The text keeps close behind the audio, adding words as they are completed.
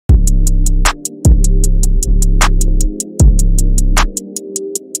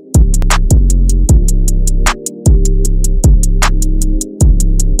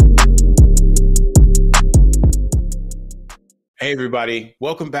Hey, everybody.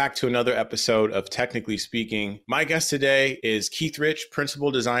 Welcome back to another episode of Technically Speaking. My guest today is Keith Rich, principal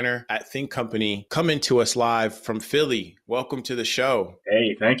designer at Think Company, coming to us live from Philly. Welcome to the show.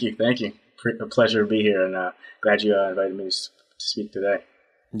 Hey, thank you. A pleasure to be here, and glad you invited me to speak today.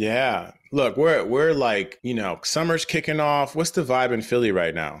 Yeah. Look, we're like, summer's kicking off. What's the vibe in Philly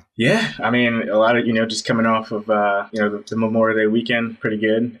right now? Yeah, I mean, a lot of, just coming off of, the Memorial Day weekend, pretty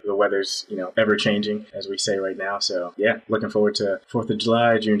good. The weather's, ever changing, as we say right now. So, yeah, looking forward to 4th of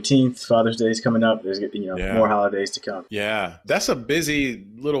July, Juneteenth, Father's Day is coming up. There's, more holidays to come. Yeah, that's a busy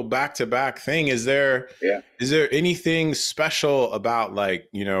little back-to-back thing. Is there anything special about,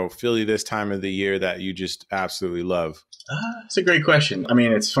 Philly this time of the year that you just absolutely love? It's a great question. I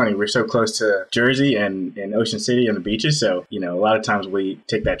mean, it's funny. We're so close to Jersey and Ocean City and the beaches. So, a lot of times we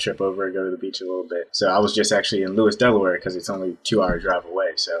take that trip over and go to the beach a little bit. So I was just actually in Lewis, Delaware, because it's only 2-hour drive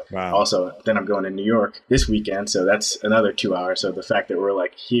away. So Also, then I'm going to New York this weekend. So that's another 2 hours. So the fact that we're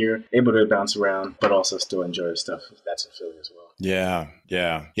here, able to bounce around, but also still enjoy the stuff that's in Philly as well. Yeah.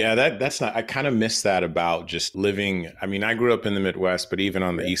 That's not, I kind of miss that about just living. I mean, I grew up in the Midwest, but even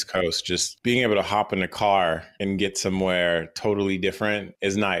on the East Coast, just being able to hop in a car and get somewhere totally different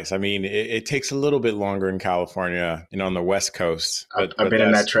is nice. I mean, it takes a little bit longer in California and on the West Coast. But I've been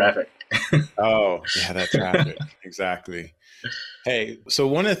in that traffic. Oh, yeah, that traffic. Exactly. Hey, so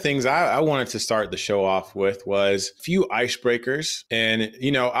one of the things I wanted to start the show off with was a few icebreakers, and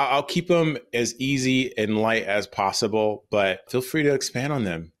I'll keep them as easy and light as possible, but feel free to expand on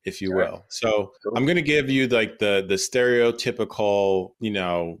them if you will. So cool. I'm going to give you the stereotypical,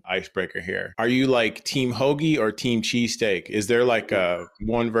 icebreaker here. Are you team hoagie or team cheesesteak? Is there a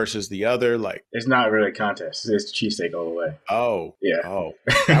one versus the other? It's not really a contest. It's cheesesteak all the way. Oh, yeah. Oh,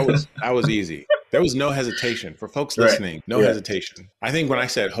 that was easy. There was no hesitation for folks listening. No hesitation. I think when I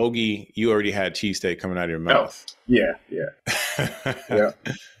said hoagie, you already had cheesesteak coming out of your mouth. Oh, yeah. Yeah.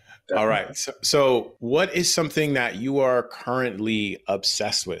 All right. So what is something that you are currently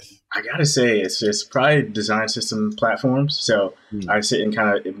obsessed with? I got to say, it's probably design system platforms. So I sit in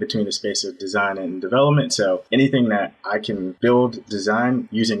kind of in between the space of design and development. So anything that I can build design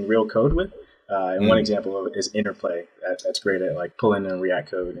using real code with. And one example of it is Interplay. That's great at pulling in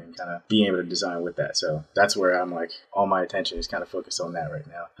React code and kind of being able to design with that. So that's where I'm all my attention is kind of focused on that right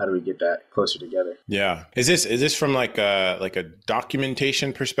now. How do we get that closer together? Yeah. Is this from a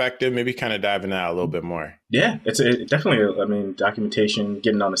documentation perspective? Maybe kind of dive into that a little bit more. Yeah, it's definitely, documentation,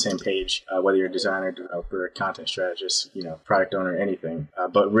 getting on the same page, whether you're a designer, developer, content strategist, product owner, anything.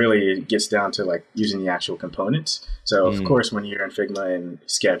 But really it gets down to using the actual components. So of course, when you're in Figma and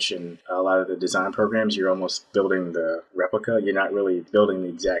Sketch and a lot of the design programs, you're almost building the replica. You're not really building the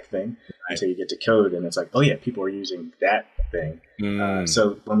exact thing until you get to code. And it's people are using that thing.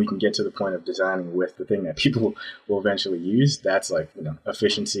 So when we can get to the point of designing with the thing that people will eventually use, that's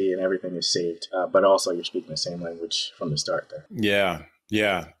efficiency and everything is saved. But also you're speaking the same language from the start there.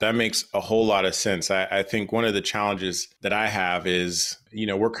 Yeah, that makes a whole lot of sense. I think one of the challenges that I have is,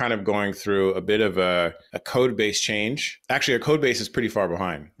 we're kind of going through a bit of a code base change. Actually, our code base is pretty far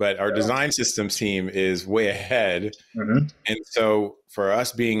behind, but our design systems team is way ahead. Mm-hmm. And so for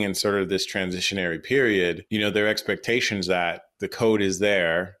us being in sort of this transitionary period, there are expectations that the code is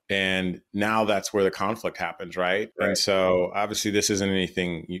there. And now that's where the conflict happens, right? And so obviously this isn't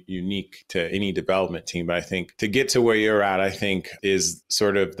anything unique to any development team, but I think to get to where you're at, I think is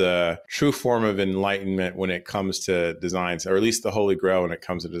sort of the true form of enlightenment when it comes to designs, or at least the holy grail when it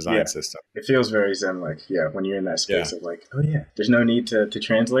comes to design system. It feels very Zen-like, when you're in that space of there's no need to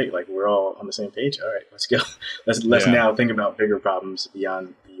translate. We're all on the same page. All right, let's go. Let's now think about bigger problems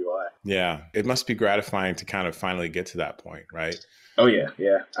beyond the UI. Yeah, it must be gratifying to kind of finally get to that point, right? Oh, yeah.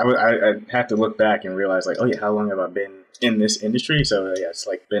 I have to look back and realize, how long have I been in this industry? So, it's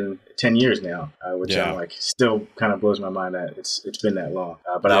been 10 years now, which I'm still kind of blows my mind that it's been that long.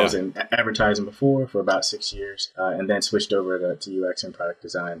 But I was in advertising before for about 6 years and then switched over to UX and product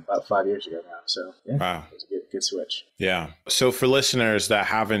design about 5 years ago now. So, wow. It was a good switch. Yeah. So for listeners that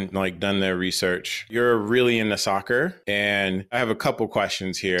haven't done their research, you're really into soccer. And I have a couple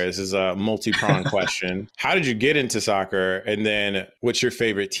questions here. This is a multi-pronged question. How did you get into soccer? And then what's your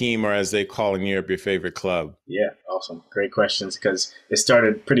favorite team, or as they call in Europe, your favorite club? Yeah. Awesome. Great questions, because it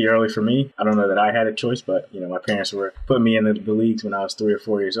started pretty early for me. I don't know that I had a choice, but, my parents were putting me in the leagues when I was 3 or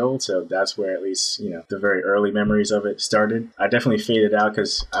 4 years old. So that's where at least, the very early memories of it started. I definitely faded out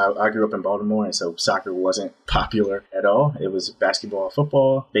because I grew up in Baltimore, and so soccer wasn't popular at all. It was basketball,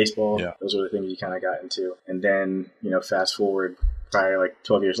 football, baseball. Yeah. Those were the things you kind of got into. And then, fast forward Prior, like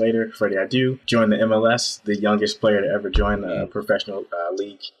 12 years later, Freddie Adu joined the MLS, the youngest player to ever join a professional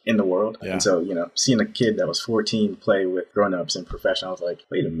league in the world. Yeah. And so, you know, seeing a kid that was 14 play with grown-ups and professional, I was like,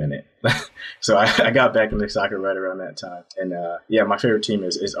 wait a minute. So I got back into soccer right around that time. And yeah, my favorite team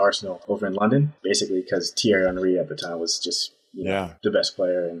is Arsenal over in London, basically because Thierry Henry at the time was just the best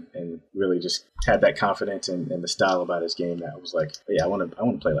player and really just had that confidence and the style about his game that was like, yeah, I want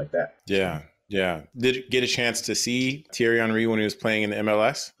to play like that. Yeah. Yeah. Did you get a chance to see Thierry Henry when he was playing in the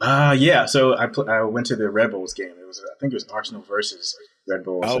MLS? Yeah. So I went to the Red Bulls game. I think it was Arsenal versus Red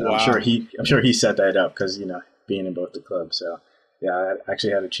Bulls. Oh, wow. I'm sure he set that up because, you know, being in both the clubs. So yeah, I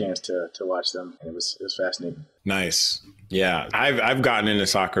actually had a chance to watch them, and it was fascinating. Nice. Yeah. I've gotten into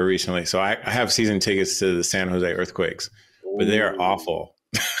soccer recently. So I have season tickets to the San Jose Earthquakes, but they are awful.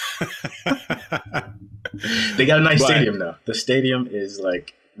 They got a nice stadium though. The stadium is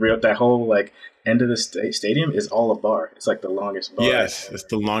like real. That whole like end of the stadium is all a bar. It's like the longest bar. Yes, it's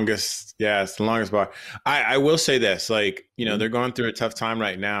the longest. Yeah, it's the longest bar. I will say this, like, you know, they're going through a tough time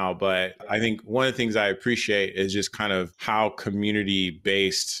right now, but I think one of the things I appreciate is just kind of how community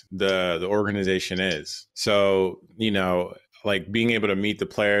based the organization is. So, you know, like being able to meet the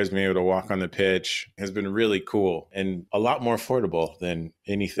players, being able to walk on the pitch has been really cool and a lot more affordable than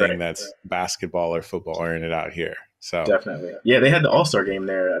anything that's basketball or football oriented out here. So definitely. Yeah, they had the All-Star game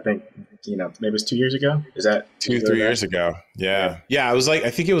there, I think, you know, maybe it was 2 years ago. Is that 3 years ago? Yeah. It was like, I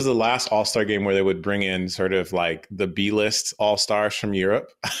think it was the last All-Star game where they would bring in sort of like the B-list All-Stars from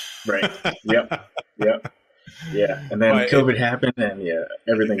Europe. Right. Yep. Yeah. And then COVID happened and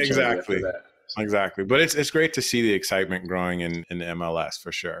everything changed after that. Exactly. But it's great to see the excitement growing in the MLS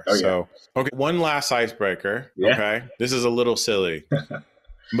for sure. Oh, so, okay. One last icebreaker. Yeah. Okay. This is a little silly,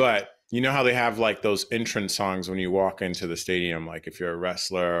 but you know how they have like those entrance songs when you walk into the stadium, like if you're a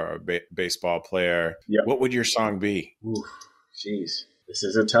wrestler or a baseball player, what would your song be? Ooh, jeez. This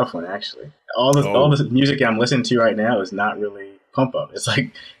is a tough one, actually. All the music I'm listening to right now is not really pump up. It's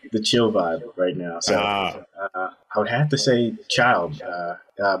like the chill vibe right now. So I would have to say Child,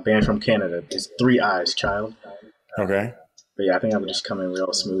 band from Canada. It's 3 Eyes, Child. Okay. But yeah, I think I would just come in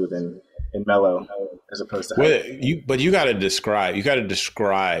real smooth and mellow as opposed to but you got to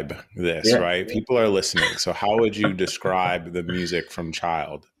describe this, right? People are listening. So how would you describe the music from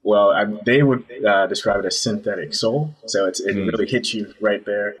Child? Well, they would describe it as synthetic soul. So it really hits you right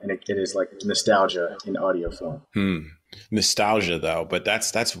there, and it is like nostalgia in audio form. Nostalgia, though, but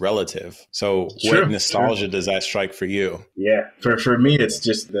that's relative. So what nostalgia does that strike for you? Yeah, for me, it's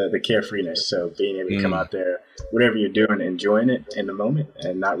just the carefreeness. So being able to come out there, whatever you're doing, enjoying it in the moment,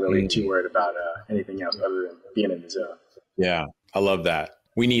 and not really too worried about anything else other than being in the zone. Yeah, I love that.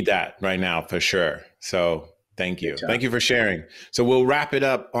 We need that right now for sure. So thank you. Thank you for sharing. So we'll wrap it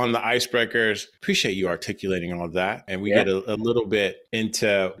up on the icebreakers. Appreciate you articulating all of that. And we get a little bit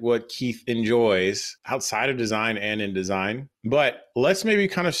into what Keith enjoys outside of design and in design. But let's maybe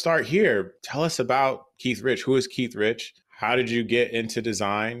kind of start here. Tell us about Keith Rich. Who is Keith Rich? How did you get into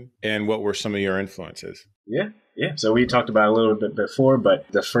design? And what were some of your influences? Yeah. So we talked about it a little bit before, but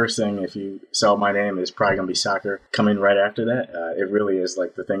the first thing, if you saw my name, is probably going to be soccer. Coming right after that, it really is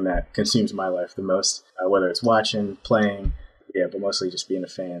like the thing that consumes my life the most, whether it's watching, playing, but mostly just being a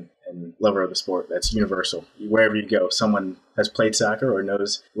fan and lover of the sport. That's universal. Wherever you go, someone has played soccer or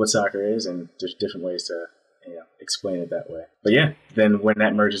knows what soccer is, and there's different ways to explain it that way. But yeah, then when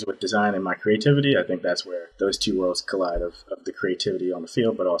that merges with design and my creativity, I think that's where those two worlds collide of the creativity on the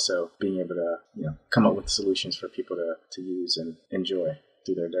field, but also being able to come up with solutions for people to use and enjoy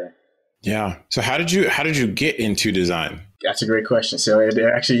through their day. Yeah. So how did you get into design? That's a great question. So it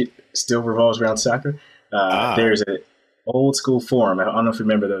actually still revolves around soccer. There's an old school forum. I don't know if you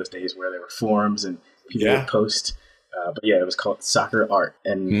remember those days where there were forums and people would post. But yeah, it was called Soccer Art.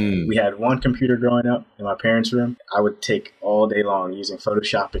 And we had one computer growing up in my parents' room. I would take all day long using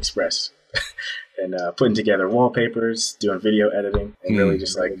Photoshop Express and putting together wallpapers, doing video editing, and really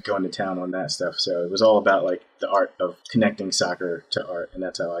just like going to town on that stuff. So it was all about like the art of connecting soccer to art. And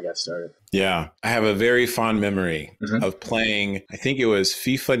that's how I got started. Yeah. I have a very fond memory of playing, I think it was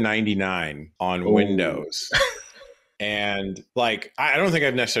FIFA 99 on Windows. And like, I don't think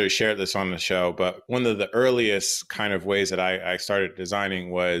I've necessarily shared this on the show, but one of the earliest kind of ways that I started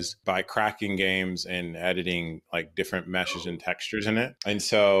designing was by cracking games and editing like different meshes and textures in it. And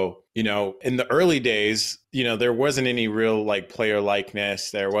so, in the early days, there wasn't any real like player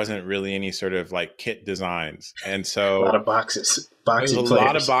likeness. There wasn't really any sort of like kit designs. And so a lot of boxes. There's a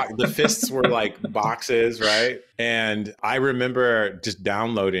lot of the fists were like boxes, right? And I remember just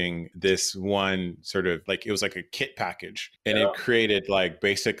downloading this one sort of like, it was like a kit package, and it created like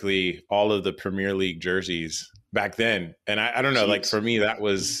basically all of the Premier League jerseys back then. And I don't know, like for me, that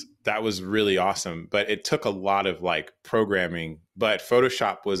was really awesome, but it took a lot of like programming, but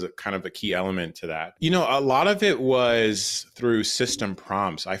Photoshop was a kind of a key element to that. You know, a lot of it was through system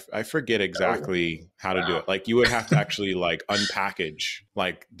prompts. I forget exactly how to do it. Like you would have to actually like unpackage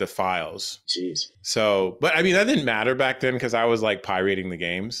like the files. Jeez. So, but I mean, that didn't matter back then because I was like pirating the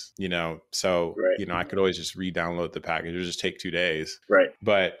games, you know, so, you know, I could always just re-download the package. It would just take 2 days. Right.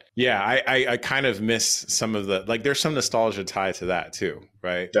 But yeah, I kind of miss some of the, like, there's some nostalgia tied to that too,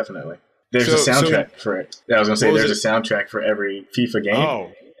 right? Definitely. There's a soundtrack for it. I was going to say, there's a soundtrack for every FIFA game.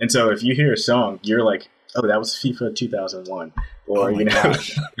 Oh. And so if you hear a song, you're like, oh, that was FIFA 2001. Or, you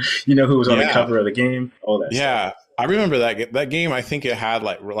know who was on the cover of the game, all that stuff. I remember that game. I think it had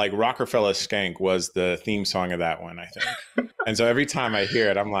like Rockefeller Skank was the theme song of that one, I think. And so every time I hear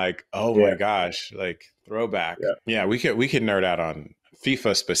it, I'm like, oh my gosh, like throwback. Yeah, we could nerd out on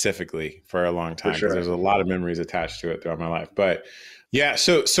FIFA specifically for a long time because there's a lot of memories attached to it throughout my life. But yeah,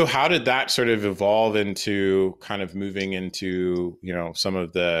 so how did that sort of evolve into kind of moving into, you know, some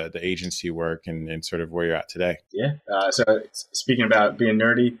of the agency work and sort of where you're at today? Yeah. So speaking about being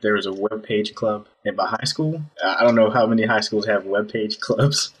nerdy, there was a web page club in my high school. I don't know how many high schools have web page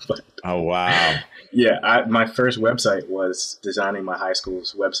clubs, but oh wow. Yeah, my first website was designing my high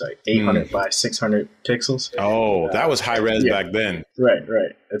school's website, 800 by 600 pixels. Oh, that was high res back then.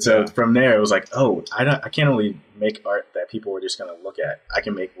 Right. And so from there, it was like, oh, I can't only make art that people are just going to look at. I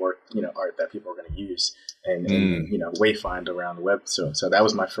can make art that people are going to use and you know, wayfind around the web. So that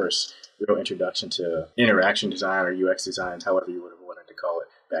was my first real introduction to interaction design or UX design, however you would have wanted to call it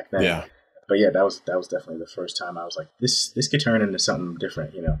back then. Yeah. But yeah, that was definitely the first time I was like, this could turn into something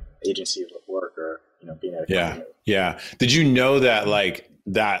different, you know, agency work or, you know, being at a company. Yeah. Did you know that like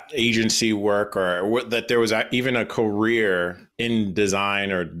that agency work or that there was even a career in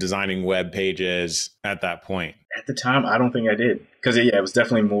design or designing web pages at that point? At the time, I don't think I did. Because, it was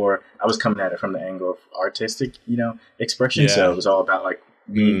definitely more, I was coming at it from the angle of artistic, you know, expression. Yeah. So it was all about like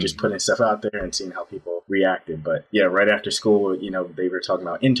me just putting stuff out there and seeing how people reacted. But yeah, right after school, you know, they were talking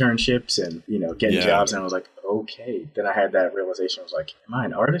about internships and, you know, getting jobs. And I was like, okay. Then I had that realization. I was like, am I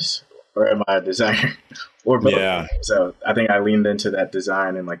an artist or am I a designer or both? Yeah. So I think I leaned into that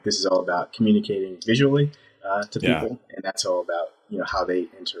design and like, this is all about communicating visually to people. And that's all about, you know, how they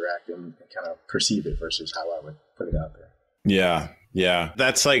interact and kind of perceive it versus how I would put it out there. Yeah. Yeah.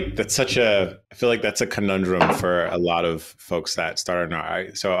 I feel like that's a conundrum for a lot of folks that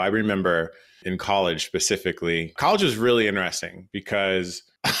started. So I remember in college specifically, college was really interesting because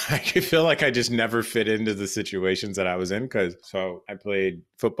I feel like I just never fit into the situations that I was in so I played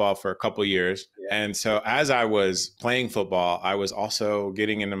football for a couple years. Yeah. And so as I was playing football, I was also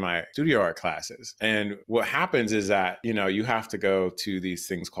getting into my studio art classes. And what happens is that, you know, you have to go to these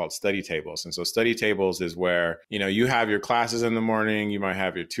things called study tables. And so study tables is where, you know, you have your classes in the morning, you might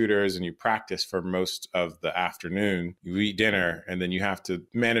have your tutors and you practice for most of the afternoon, you eat dinner, and then you have to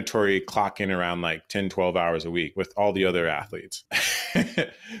mandatory clock in around like 10, 12 hours a week with all the other athletes.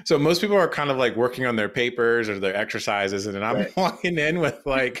 So most people are kind of like working on their papers or their exercises, and then I'm walking in with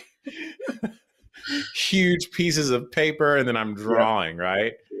like huge pieces of paper, and then I'm drawing,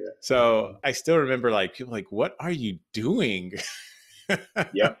 right? Yeah. So I still remember like people like, what are you doing?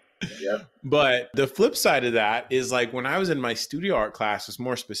 Yep. But the flip side of that is like when I was in my studio art classes,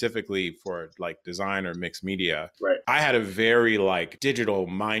 more specifically for like design or mixed media, I had a very like digital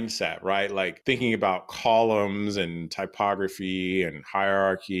mindset, right? Like thinking about columns and typography and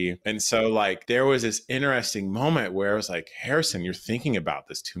hierarchy. And so like there was this interesting moment where I was like, Harrison, you're thinking about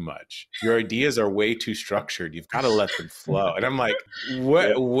this too much. Your ideas are way too structured. You've got to let them flow. And I'm like,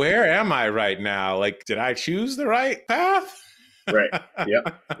 where am I right now? Like, did I choose the right path? Right.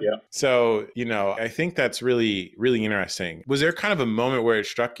 Yeah. So, you know, I think that's really, really interesting. Was there kind of a moment where it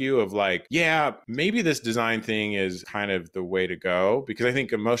struck you of like, yeah, maybe this design thing is kind of the way to go? Because I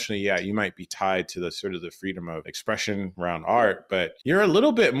think emotionally, you might be tied to the sort of the freedom of expression around art, but you're a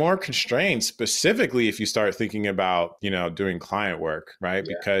little bit more constrained, specifically if you start thinking about, you know, doing client work, right?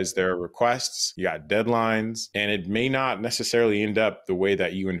 Yeah. Because there are requests, you got deadlines, and it may not necessarily end up the way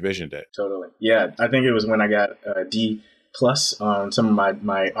that you envisioned it. Totally. Yeah. I think it was when I got a D+ on some of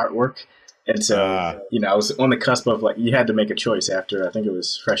my artwork. And so, you know, I was on the cusp of like, you had to make a choice after, I think it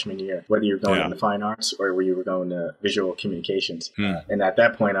was freshman year, whether you were going into fine arts or whether you were going to visual communications. And at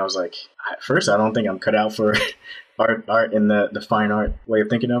that point, I was like, first, I don't think I'm cut out for art in the fine art way of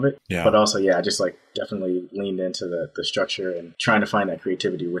thinking of it. Yeah. But also, I just like definitely leaned into the structure and trying to find that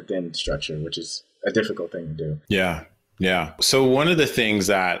creativity within structure, which is a difficult thing to do. Yeah. Yeah. So one of the things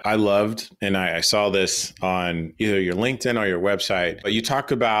that I loved, and I saw this on either your LinkedIn or your website, but you talk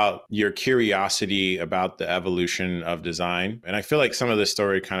about your curiosity about the evolution of design. And I feel like some of the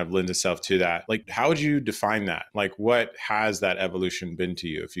story kind of lends itself to that. Like, how would you define that? Like, what has that evolution been to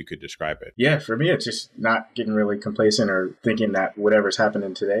you, if you could describe it? Yeah, for me, it's just not getting really complacent or thinking that whatever's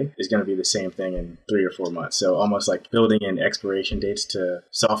happening today is going to be the same thing in 3 or 4 months. So almost like building in expiration dates to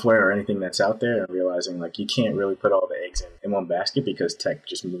software or anything that's out there, and realizing like you can't really put all the eggs in one basket because tech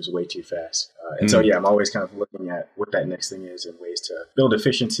just moves way too fast. So yeah, I'm always kind of looking at what that next thing is and ways to build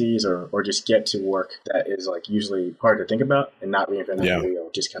efficiencies or just get to work that is like usually hard to think about and not reinventing the wheel,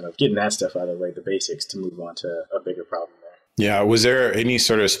 just kind of getting that stuff out of the way, the basics, to move on to a bigger problem there. Yeah. Was there any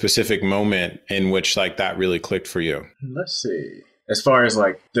sort of specific moment in which like that really clicked for you? Let's see. As far as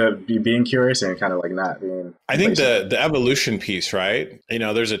like being curious and kind of like not being, I think the evolution piece, right?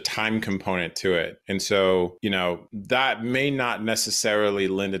 There's a time component to it. And so, that may not necessarily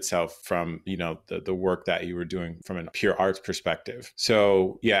lend itself from, the work that you were doing from a pure arts perspective.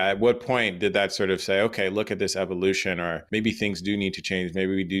 So yeah, at what point did that sort of say, okay, look at this evolution, or maybe things do need to change.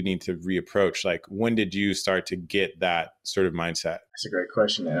 Maybe we do need to reapproach. Like, when did you start to get that sort of mindset? That's a great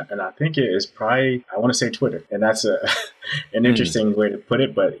question. And I think it is probably, I want to say Twitter. And that's an interesting way to put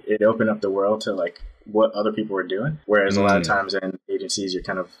it, but it opened up the world to like what other people are doing. Whereas a lot of times in agencies, you're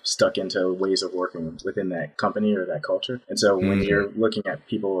kind of stuck into ways of working within that company or that culture. And so when you're looking at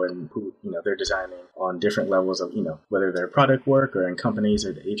people and who, they're designing on different levels of, whether they're product work or in companies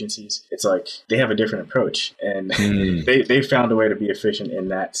or the agencies, it's like they have a different approach, and they found a way to be efficient in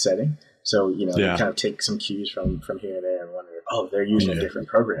that setting. So, they kind of take some cues from here and there and wonder, oh, they're using a different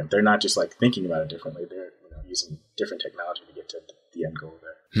program. They're not just like thinking about it differently. They're using different technology to get to the end goal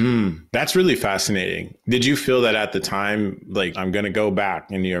there. That's really fascinating. Did you feel that at the time, like, I'm going to go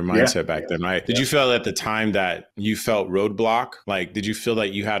back into your mindset back then, right? Did you feel at the time that you felt roadblock? Like, did you feel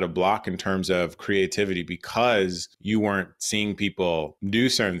that you had a block in terms of creativity because you weren't seeing people do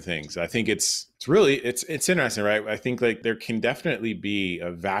certain things? I think it's interesting, right? I think like there can definitely be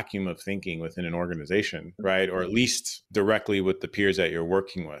a vacuum of thinking within an organization, right? Or at least directly with the peers that you're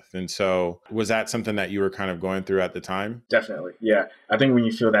working with. And so was that something that you were kind of going through at the time? Definitely. Yeah. I think when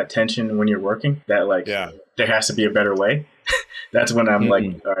you feel that tension when you're working, that like there has to be a better way. That's when I'm like,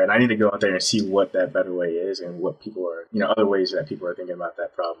 all right, I need to go out there and see what that better way is and what people are, other ways that people are thinking about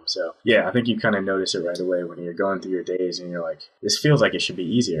that problem. So yeah, I think you kind of notice it right away when you're going through your days and you're like, this feels like it should be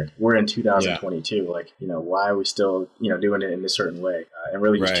easier. We're in 2022. Like, why are we still, doing it in this certain way? And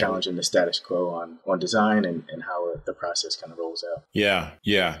really just challenging the status quo on design and how the process kind of rolls out. Yeah.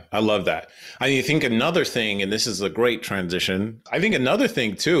 Yeah. I love that. I think another thing, and this is a great transition, I think another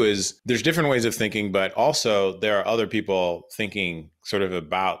thing too is there's different ways of thinking, but also there are other people thinking sort of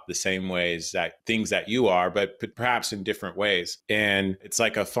about the same ways that things that you are, but perhaps in different ways. And it's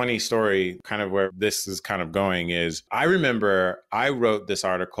like a funny story, kind of where this is kind of going is I remember I wrote this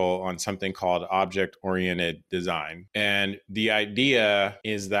article on something called object-oriented design. And the idea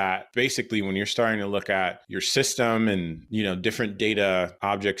is that basically when you're starting to look at your system and, different data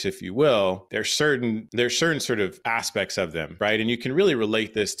objects, if you will, there's certain sort of aspects of them, right? And you can really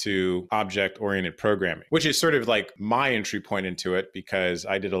relate this to object-oriented programming, which is sort of like my entry point into it, because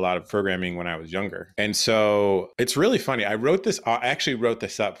I did a lot of programming when I was younger. And so it's really funny. I actually wrote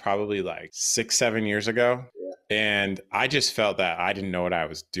this up probably like 6-7 years ago. And I just felt that I didn't know what I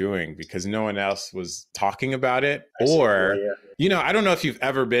was doing because no one else was talking about it. Or, I don't know if you've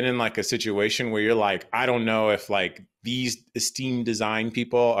ever been in like a situation where you're like, I don't know if like these esteemed design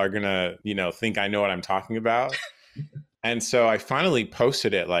people are going to, think I know what I'm talking about. And so I finally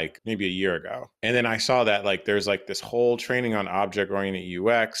posted it like maybe a year ago. And then I saw that like there's like this whole training on object-oriented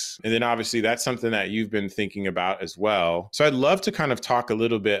UX. And then obviously that's something that you've been thinking about as well. So I'd love to kind of talk a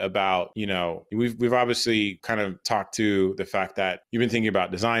little bit about, we've obviously kind of talked to the fact that you've been thinking about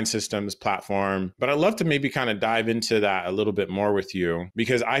design systems, platform, but I'd love to maybe kind of dive into that a little bit more with you,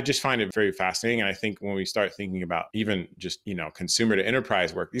 because I just find it very fascinating. And I think when we start thinking about even just, consumer to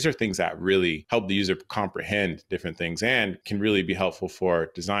enterprise work, these are things that really help the user comprehend different things and can really be helpful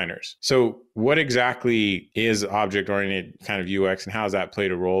for designers. So what exactly is object-oriented kind of UX, and how has that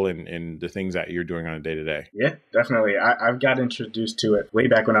played a role in the things that you're doing on a day-to-day? Yeah, definitely. I've got introduced to it way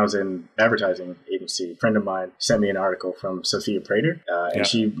back when I was in advertising agency. A friend of mine sent me an article from Sophia Prater, and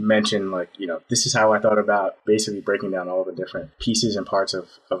she mentioned like, this is how I thought about basically breaking down all the different pieces and parts of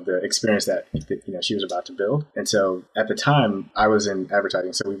the experience that she was about to build. And so at the time I was in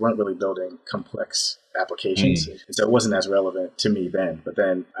advertising, so we weren't really building complex applications. And so it wasn't as relevant to me then. But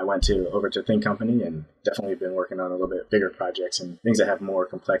then I went over to Think Company and definitely been working on a little bit bigger projects and things that have more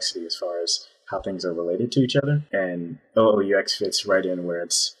complexity as far as how things are related to each other. And OOUX fits right in where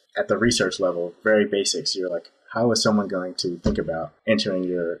it's at the research level, very basics. You're like, how is someone going to think about entering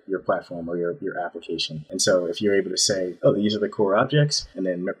your platform or your application? And so if you're able to say, oh, these are the core objects, and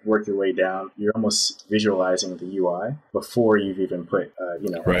then work your way down, you're almost visualizing the UI before you've even put,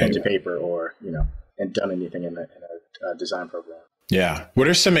 pen to paper or, and done anything in a design program. Yeah. What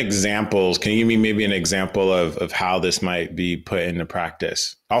are some examples? Can you give me maybe an example of how this might be put into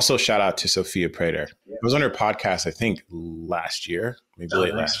practice? Also, shout out to Sophia Prater. Yeah. I was on her podcast, I think, last year, maybe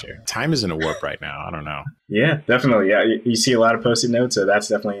late last year. Time is in a warp right now. I don't know. Yeah, definitely. Yeah, you see a lot of Post-it notes. So that's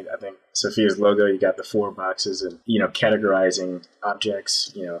definitely, I think, Sophia's logo. You got the 4 boxes and, categorizing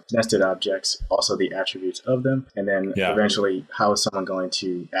objects, nested objects, also the attributes of them. And then eventually, how is someone going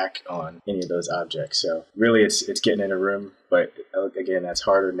to act on any of those objects? So really, it's getting in a room. But again, that's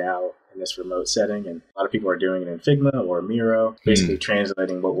harder now in this remote setting. And a lot of people are doing it in Figma or Miro, basically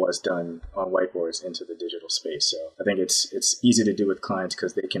translating what was done on whiteboards into the digital space. So I think it's easy to do with clients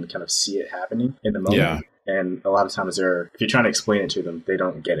because they can kind of see it happening in the moment. Yeah. And a lot of times if you're trying to explain it to them, they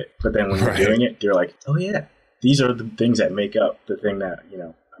don't get it. But then when you're doing it, they're like, oh yeah, these are the things that make up the thing that,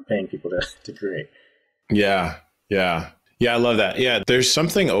 I'm paying people to create. Yeah. Yeah. Yeah, I love that. Yeah, there's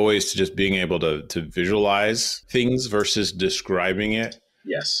something always to just being able to visualize things versus describing it.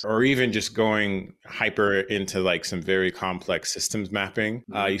 Yes. Or even just going hyper into like some very complex systems mapping.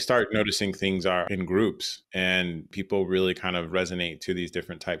 You start noticing things are in groups and people really kind of resonate to these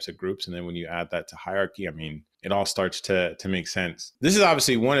different types of groups. And then when you add that to hierarchy, I mean, it all starts to make sense. This is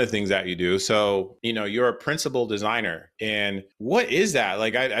obviously one of the things that you do. So, you're a principal designer. And what is that?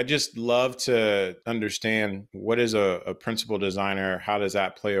 Like, I just love to understand what is a principal designer? How does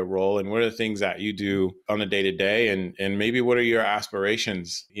that play a role? And what are the things that you do on a day-to-day? And maybe what are your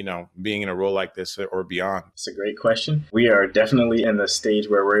aspirations, being in a role like this or beyond? It's a great question. We are definitely in the stage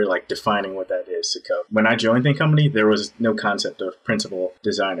where we're like defining what that is. So when I joined the company, there was no concept of principal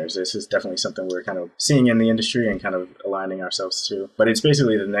designers. This is definitely something we're kind of seeing in the industry and kind of aligning ourselves to. But it's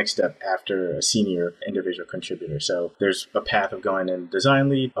basically the next step after a senior individual contributor. So there's a path of going in design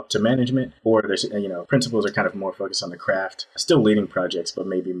lead up to management, or there's, principals are kind of more focused on the craft, still leading projects, but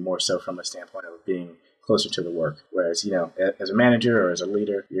maybe more so from a standpoint of being closer to the work. Whereas, as a manager or as a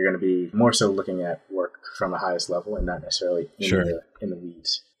leader, you're going to be more so looking at work from the highest level and not necessarily in the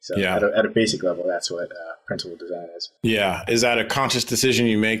weeds. So at a basic level, that's what principal design is. Yeah. Is that a conscious decision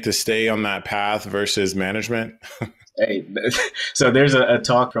you make to stay on that path versus management? Hey, so there's a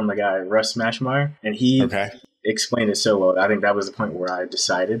talk from the guy, Russ Mashmeyer, and he explained it so well. I think that was the point where I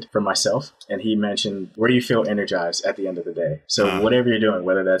decided for myself. And he mentioned, where do you feel energized at the end of the day? So whatever you're doing,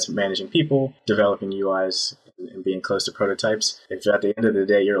 whether that's managing people, developing UIs, and being close to prototypes, if at the end of the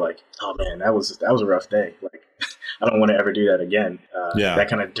day, you're like, oh man, that was a rough day. Like, I don't want to ever do that again. That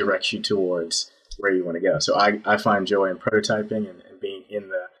kind of directs you towards where you want to go. So I find joy in prototyping and being in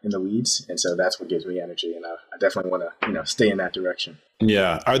the weeds. And so that's what gives me energy. And I definitely want to, stay in that direction.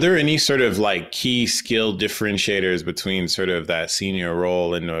 Yeah. Are there any sort of like key skill differentiators between sort of that senior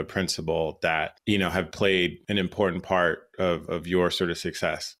role and a principal that, have played an important part of your sort of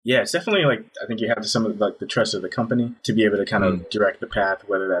success? Yeah, it's definitely like, I think you have some of like the trust of the company to be able to kind of direct the path,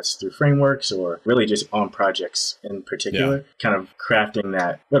 whether that's through frameworks or really just on projects in particular, kind of crafting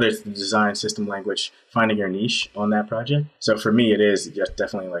that, whether it's the design system language, finding your niche on that project. So for me, it is just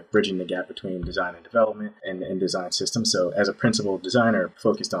definitely like bridging the gap between design and development and design systems. So as a principal designer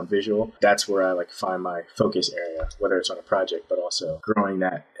focused on visual, that's where I like find my focus area, whether it's on a project, but also growing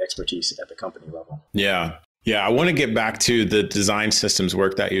that expertise at the company level. Yeah. Yeah, I want to get back to the design systems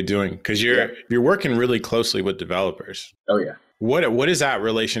work that you're doing because you're working really closely with developers. Oh, yeah. What does that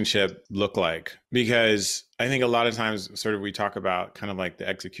relationship look like? Because I think a lot of times sort of we talk about kind of like the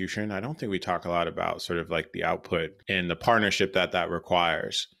execution. I don't think we talk a lot about sort of like the output and the partnership that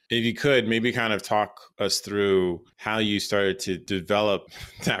requires. If you could maybe kind of talk us through how you started to develop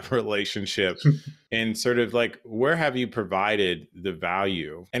that relationship and sort of like where have you provided the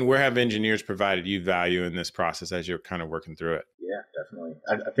value and where have engineers provided you value in this process as you're kind of working through it? Yeah, definitely.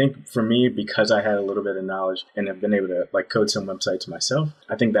 I think for me, because I had a little bit of knowledge and have been able to like code some websites myself,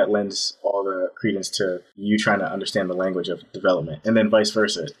 I think that lends all the credence to you trying to understand the language of development, and then vice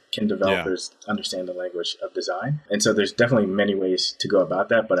versa. Can developers understand the language of design? And so there's definitely many ways to go about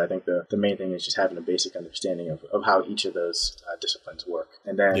that, but I think the main thing is just having a basic understanding of how each of those disciplines work.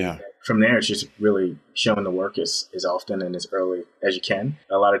 And then from there, it's just really showing the work as often and as early as you can.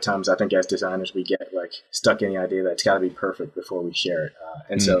 A lot of times, I think as designers, we get like stuck in the idea that it's got to be perfect before we share it.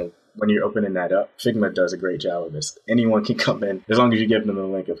 And so when you're opening that up, Figma does a great job of this. Anyone can come in, as long as you give them the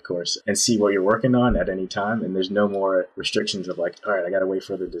link, of course, and see what you're working on at any time. And there's no more restrictions of like, all right, I got to wait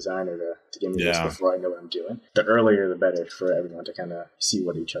for the designer to give me this before I know what I'm doing. The earlier, the better for everyone to kind of see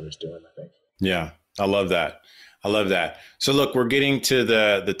what each other's doing, I think. Yeah, I love that. I love that. So look, we're getting to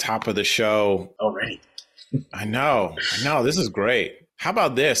the top of the show already. I know. This is great. How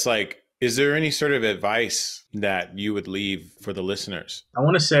about this? Like, is there any sort of advice that you would leave for the listeners? I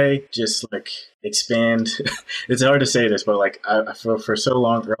want to say just like expand. It's hard to say this, but like for so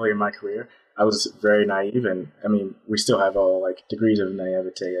long early in my career, I was very naive, and I mean, we still have all like degrees of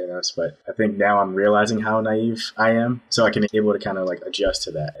naivete in us, but I think now I'm realizing how naive I am, so I can be able to kind of like adjust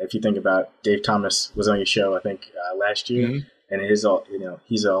to that. If you think about Dave Thomas was on your show, I think last year, and he's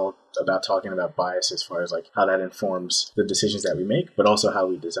all about talking about bias as far as like how that informs the decisions that we make, but also how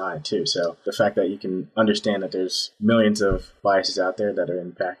we design too. So the fact that you can understand that there's millions of biases out there that are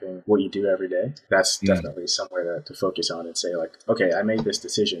impacting what you do every day, that's definitely somewhere to focus on and say like, okay, I made this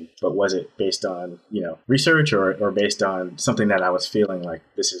decision, but was it based on, research or based on something that I was feeling like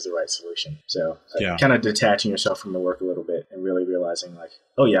this is the right solution? So kind of detaching yourself from the work a little bit and really realizing like,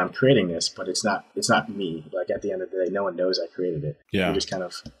 oh yeah, I'm creating this, but it's not me. Like at the end of the day, no one knows I created it. Yeah. You're just kind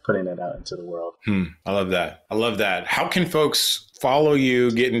of putting it out into the world. I love that. How can folks follow you,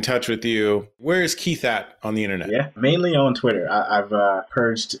 get in touch with you? Where is Keith at on the internet? Yeah, mainly on Twitter. I've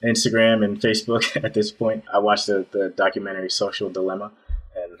purged Instagram and Facebook at this point. I watched the documentary Social Dilemma,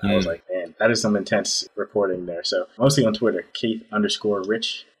 and I was like, man, that is some intense reporting there. So mostly on Twitter,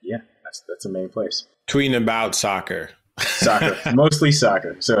 Keith_Rich. Yeah, that's the main place. Tweeting about soccer. Soccer, mostly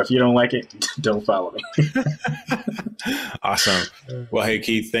soccer. So if you don't like it, don't follow me. Awesome. Well, hey,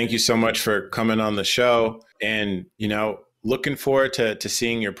 Keith, thank you so much for coming on the show. And, looking forward to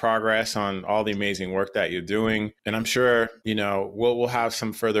seeing your progress on all the amazing work that you're doing. And I'm sure, we'll have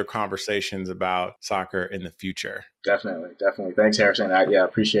some further conversations about soccer in the future. Definitely. Thanks, Harrison. I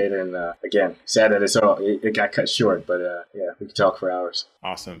appreciate it. And again, sad that it got cut short, but we could talk for hours.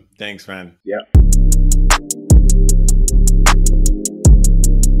 Awesome. Thanks, man. Yep.